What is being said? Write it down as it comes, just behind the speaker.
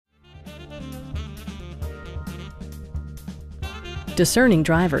Discerning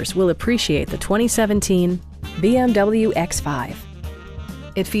drivers will appreciate the 2017 BMW X5.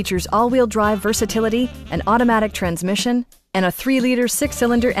 It features all-wheel drive versatility, an automatic transmission, and a 3-liter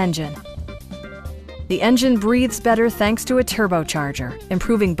 6-cylinder engine. The engine breathes better thanks to a turbocharger,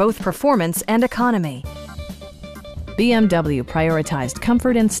 improving both performance and economy. BMW prioritized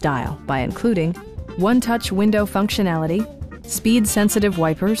comfort and style by including one-touch window functionality, speed-sensitive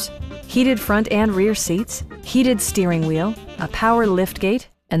wipers, heated front and rear seats, heated steering wheel, a power liftgate,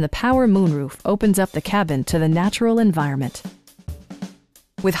 and the power moonroof opens up the cabin to the natural environment.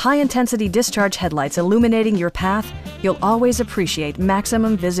 With high-intensity discharge headlights illuminating your path, you'll always appreciate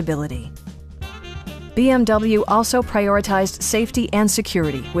maximum visibility. BMW also prioritized safety and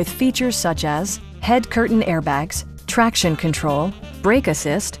security with features such as head curtain airbags, traction control, brake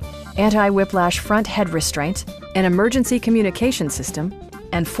assist, anti-whiplash front head restraints, an emergency communication system,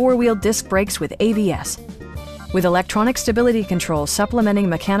 and 4-wheel disc brakes with ABS. With electronic stability control supplementing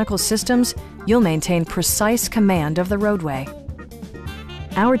mechanical systems, you'll maintain precise command of the roadway.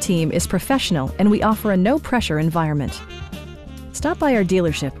 Our team is professional and we offer a no-pressure environment. Stop by our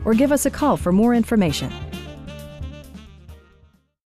dealership or give us a call for more information.